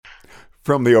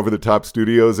From the Over the Top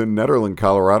studios in Nederland,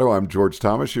 Colorado, I'm George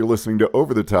Thomas. You're listening to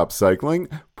Over the Top Cycling,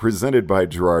 presented by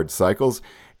Gerard Cycles.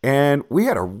 And we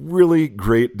had a really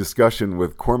great discussion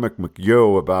with Cormac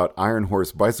McGeough about Iron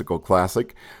Horse Bicycle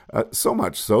Classic, so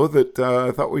much so that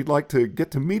I thought we'd like to get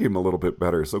to meet him a little bit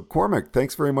better. So, Cormac,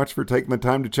 thanks very much for taking the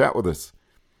time to chat with us.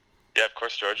 Yeah, of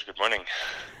course, George. Good morning.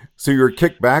 So you were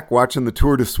kicked back watching the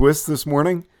Tour de Suisse this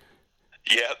morning?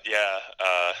 Yeah.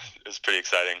 It was pretty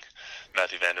exciting.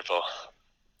 Matthew Van Der Poel,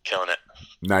 killing it.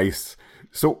 Nice.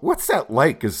 So what's that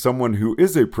like as someone who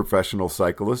is a professional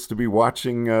cyclist to be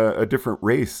watching a different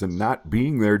race and not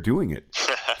being there doing it?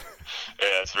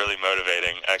 Yeah, it's really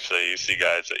motivating. Actually, you see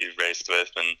guys that you've raced with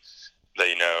and that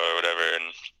you know or whatever,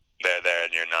 and they're there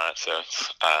and you're not. So,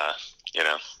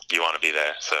 you want to be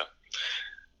there. So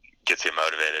gets you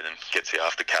motivated and gets you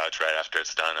off the couch right after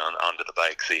it's done onto the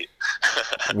bike seat.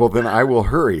 Well, then I will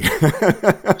hurry.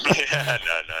 Yeah,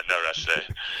 no rush there.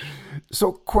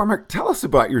 So, Cormac, tell us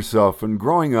about yourself and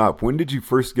growing up. When did you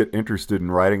first get interested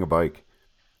in riding a bike?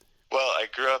 Well, I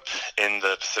grew up in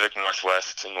the Pacific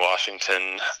Northwest in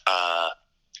Washington,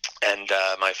 and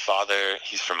my father,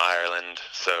 he's from Ireland,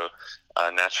 so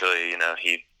naturally,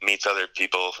 he meets other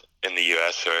people in the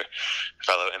U.S. or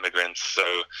fellow immigrants, so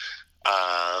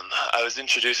I was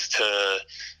introduced to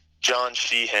John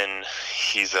Sheehan.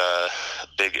 He's a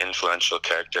big influential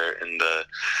character in the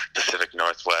Pacific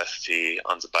Northwest. He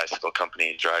owns a bicycle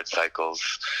company, Gerard Cycles.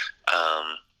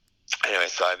 Anyway,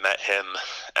 so I met him,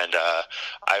 and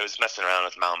I was messing around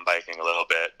with mountain biking a little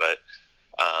bit, but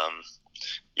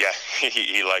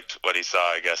he liked what he saw,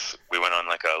 I guess. We went on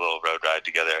like a little road ride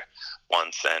together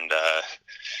once, and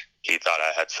he thought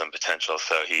I had some potential,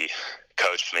 so he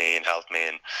coached me and helped me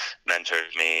and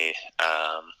mentored me,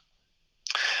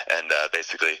 and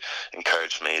basically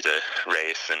encouraged me to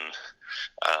race and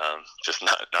just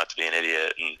not to be an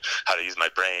idiot and how to use my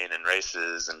brain in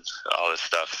races and all this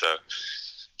stuff. So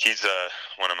he's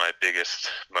one of my biggest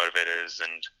motivators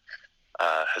and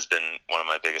has been one of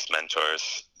my biggest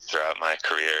mentors throughout my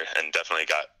career, and definitely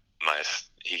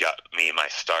he got me my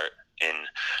start in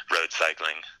road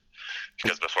cycling,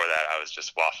 because before that I was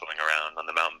just waffling around on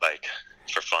the mountain bike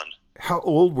for fun. How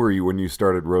old were you when you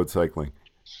started road cycling?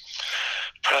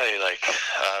 Probably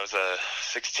I was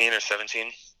 16 or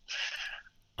 17.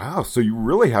 Wow, so you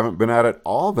really haven't been at it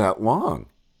all that long.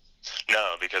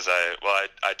 No, because I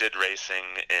did racing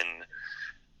in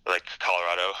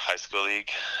Colorado High School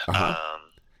League,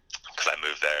 because I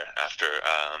moved there after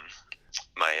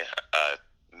my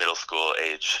middle school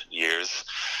age years,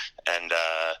 and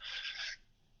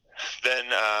then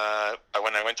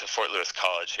when I went to Fort Lewis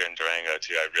College here in Durango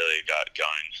too, I really got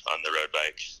going on the road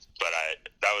bike. But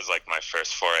that was like my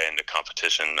first foray into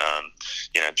competition.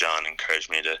 John encouraged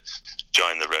me to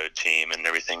join the road team and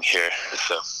everything here.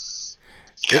 So,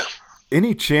 yeah.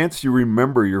 Any chance you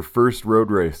remember your first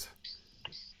road race?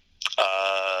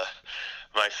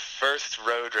 My first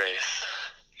road race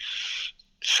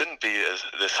shouldn't be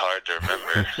this hard to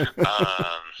remember.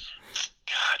 God,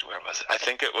 where was it? I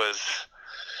think it was.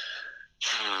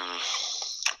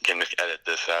 Can edit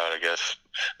this out, I guess.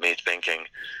 Me thinking,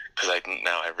 because I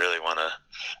really want to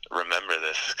remember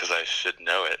this because I should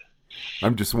know it.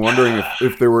 I'm just wondering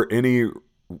if there were any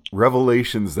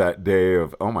revelations that day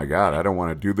of, oh my God, I don't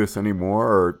want to do this anymore,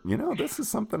 or this is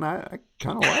something I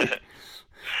kind of like.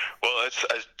 Well, it's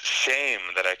a shame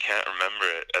that I can't remember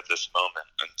it at this moment,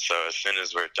 and so as soon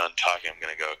as we're done talking, I'm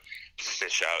going to go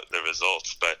fish out the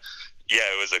results. But yeah,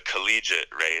 it was a collegiate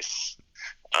race.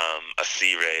 A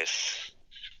C race,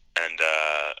 and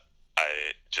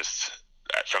I just,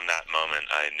 from that moment,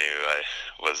 I knew I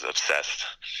was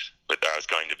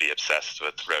going to be obsessed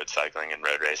with road cycling and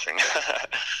road racing.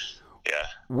 Yeah.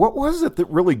 What was it that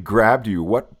really grabbed you?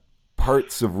 What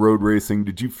parts of road racing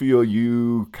did you feel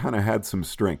you kind of had some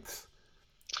strengths?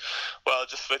 Well,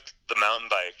 just with the mountain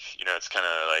bike, it's kind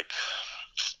of like,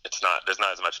 there's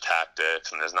not as much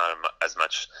tactics and there's not as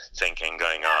much thinking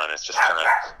going on. It's just kind of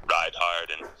ride hard,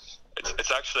 and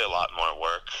it's actually a lot more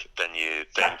work than you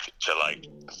think to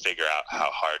figure out how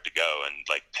hard to go and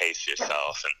pace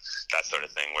yourself and that sort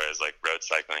of thing. Whereas road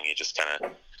cycling, you just kind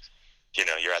of,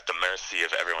 you're at the mercy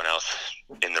of everyone else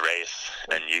in the race,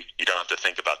 and you don't have to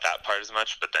think about that part as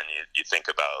much, but then you think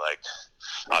about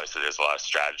obviously there's a lot of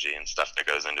strategy and stuff that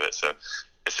goes into it. So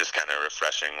it's just kind of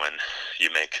refreshing when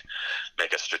you make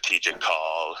a strategic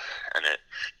call and it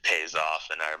pays off.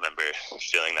 And I remember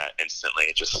feeling that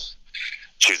instantly, just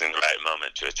choosing the right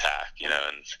moment to attack, and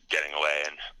getting away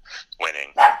and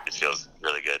winning. It feels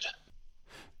really good.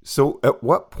 So at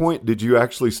what point did you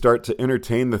actually start to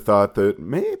entertain the thought that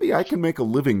maybe I can make a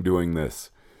living doing this?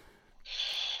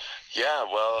 Yeah,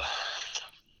 well,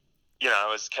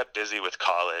 I was kept busy with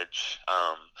college,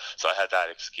 so I had that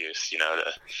excuse,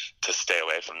 to stay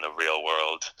away from the real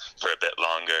world for a bit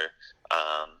longer.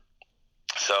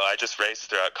 So I just raced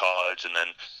throughout college, and then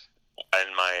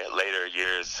in my later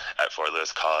years at Fort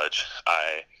Lewis College,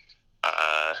 I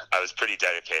was pretty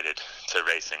dedicated to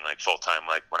racing, like full time.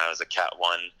 Like when I was a Cat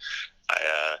 1,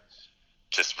 I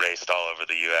just raced all over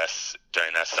the U.S.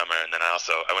 during that summer, and then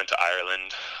I went to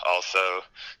Ireland also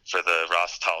for the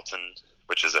Ross Talton,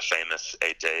 which is a famous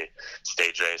 8-day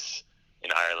stage race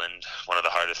in Ireland, one of the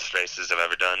hardest races I've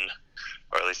ever done,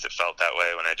 or at least it felt that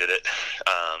way when I did it.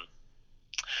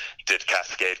 Did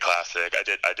Cascade Classic. I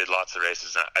did lots of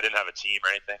races. I didn't have a team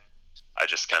or anything. I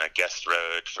just kind of guest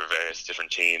rode for various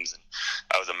different teams.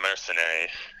 I was a mercenary,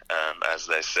 as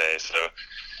they say. So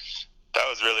that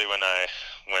was really when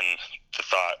the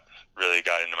thought really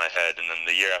got into my head. And then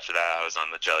the year after that, I was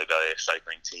on the Jelly Belly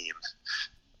cycling team,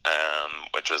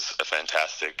 which was a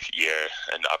fantastic year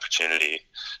and opportunity.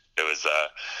 It was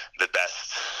the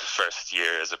best first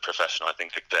year as a professional I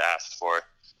think they asked for.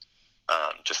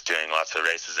 Just doing lots of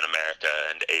races in America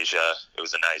and Asia. It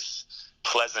was a nice,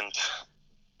 pleasant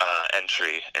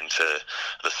entry into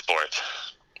the sport.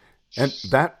 And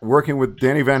that working with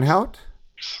Danny Van Hout?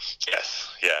 Yes,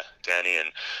 yeah. Danny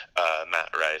and Matt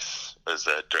Rice was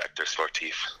the director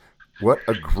sportif. What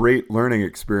a great learning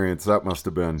experience that must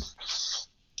have been.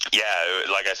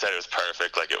 Yeah, like I said, it was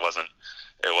perfect. Like it wasn't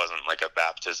like a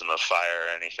baptism of fire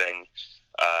or anything.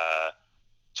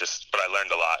 But I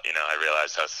learned a lot. I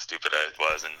realized how stupid I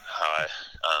was and how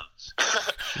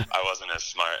I wasn't as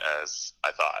smart as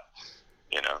I thought.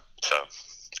 So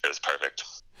it was perfect.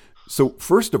 So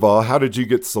first of all, how did you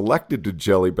get selected to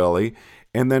Jelly Belly?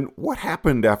 And then what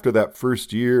happened after that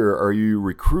first year? Are you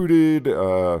recruited?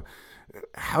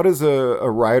 How does a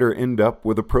rider end up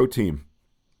with a pro team?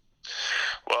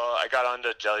 Well, I got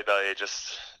onto Jelly Belly.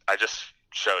 I just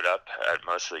showed up at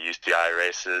most of the UCI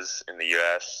races in the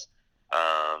U.S.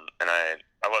 And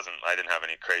I didn't have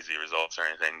any crazy results or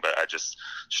anything, but I just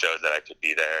showed that I could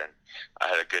be there. And I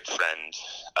had a good friend,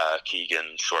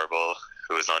 Keegan Shorbel,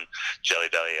 who was on Jelly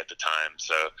Belly at the time.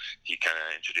 So he kind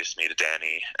of introduced me to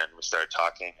Danny, and we started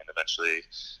talking and eventually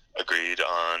agreed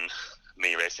on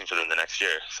me racing for them the next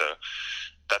year. So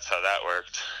that's how that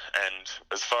worked. And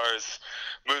as far as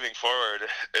moving forward,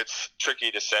 it's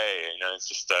tricky to say. It's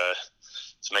just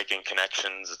it's making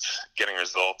connections, it's getting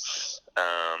results.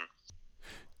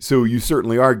 So you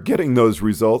certainly are getting those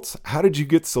results. How did you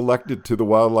get selected to the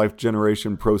Wildlife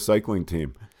Generation Pro Cycling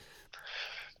Team?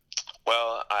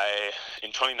 Well,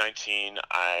 in 2019,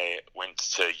 I went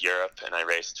to Europe and I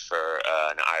raced for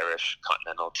an Irish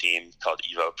continental team called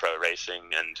Evo Pro Racing,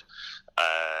 and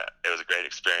it was a great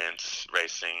experience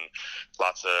racing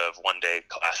lots of one-day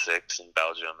classics in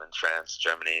Belgium and France,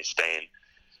 Germany, Spain.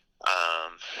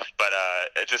 But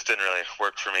it just didn't really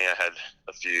work for me. I had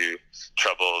a few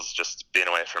troubles just being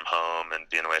away from home and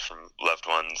being away from loved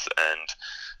ones, and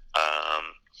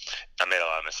I made a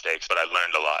lot of mistakes, but I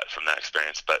learned a lot from that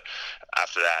experience. But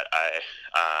after that,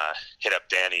 I hit up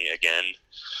Danny again,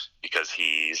 because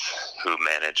he's who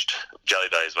managed Jelly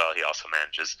Belly as well. He also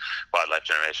manages Wildlife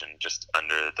Generation, just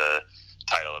under the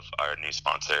title of our new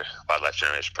sponsor, Wildlife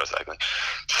Generation Pro Cycling.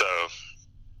 So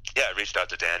yeah, I reached out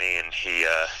to Danny, and he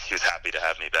was happy to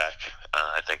have me back.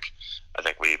 I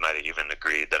think we might have even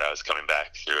agreed that I was coming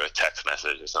back through a text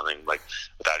message or something, like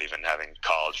without even having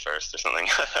called first or something.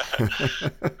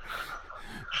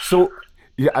 So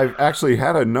yeah, I've actually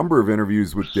had a number of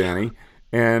interviews with Danny,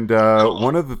 and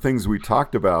one of the things we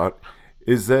talked about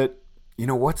is that,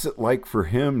 what's it like for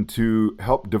him to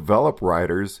help develop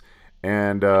riders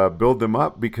and build them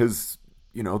up, because,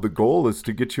 the goal is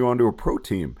to get you onto a pro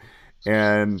team.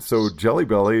 And so Jelly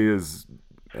Belly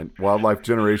and Wildlife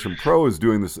Generation Pro is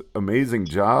doing this amazing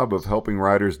job of helping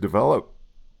riders develop,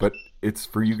 but it's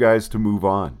for you guys to move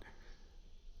on.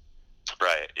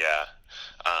 Right. Yeah.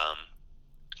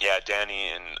 Yeah.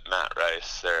 Danny and Matt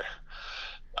Rice,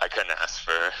 I couldn't ask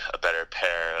for a better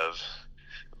pair of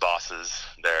bosses.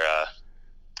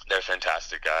 They're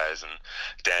fantastic guys, and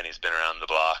Danny's been around the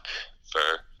block for,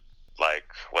 like,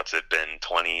 what's it been,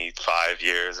 25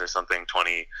 years or something,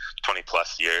 20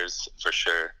 plus years for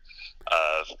sure,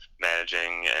 of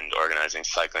managing and organizing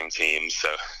cycling teams. So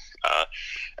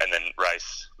and then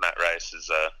Matt Rice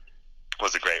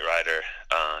was a great rider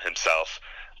himself,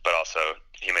 but also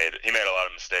he made a lot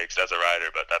of mistakes as a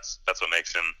rider, but that's what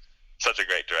makes him such a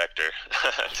great director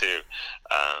too.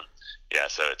 Yeah,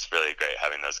 so it's really great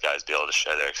having those guys be able to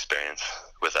share their experience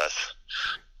with us.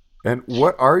 And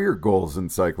what are your goals in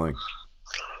cycling?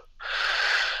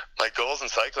 My goals in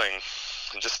cycling,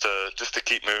 just to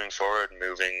keep moving forward,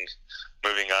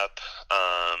 moving up.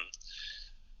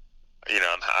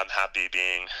 I'm happy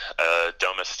being a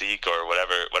domestique or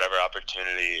whatever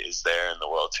opportunity is there in the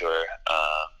World Tour.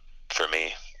 For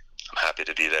me, I'm happy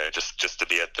to be there, just to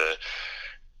be at the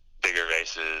bigger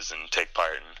races and take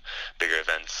part in bigger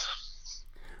events.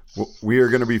 Well, we are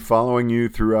going to be following you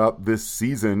throughout this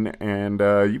season, and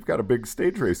you've got a big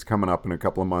stage race coming up in a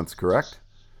couple of months, correct?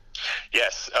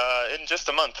 Yes, in just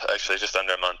a month, actually, just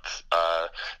under a month.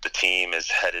 The team is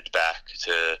headed back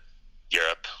to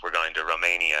Europe. We're going to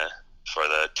Romania for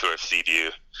the Tour of Sibiu,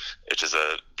 which is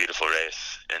a beautiful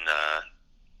race in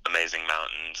amazing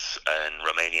mountains in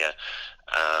Romania.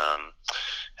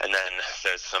 And then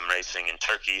there's some racing in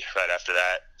Turkey right after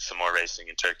that, some more racing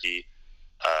in Turkey,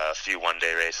 a few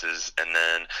one-day races, and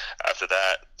then after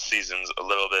that, season's a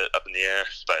little bit up in the air,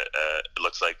 but it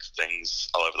looks like things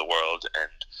all over the world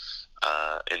and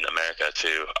in America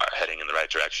too are heading in the right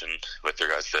direction with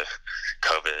regards to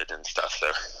COVID and stuff. So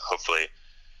hopefully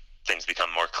things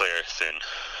become more clear soon.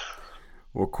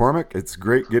 Well, Cormac, it's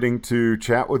great getting to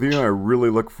chat with you. I really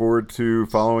look forward to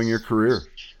following your career.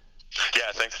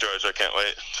 Yeah, thanks, George. I can't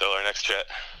wait until our next chat.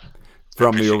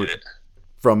 From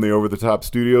the Over the Top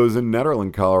studios in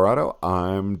Nederland, Colorado,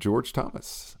 I'm George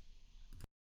Thomas.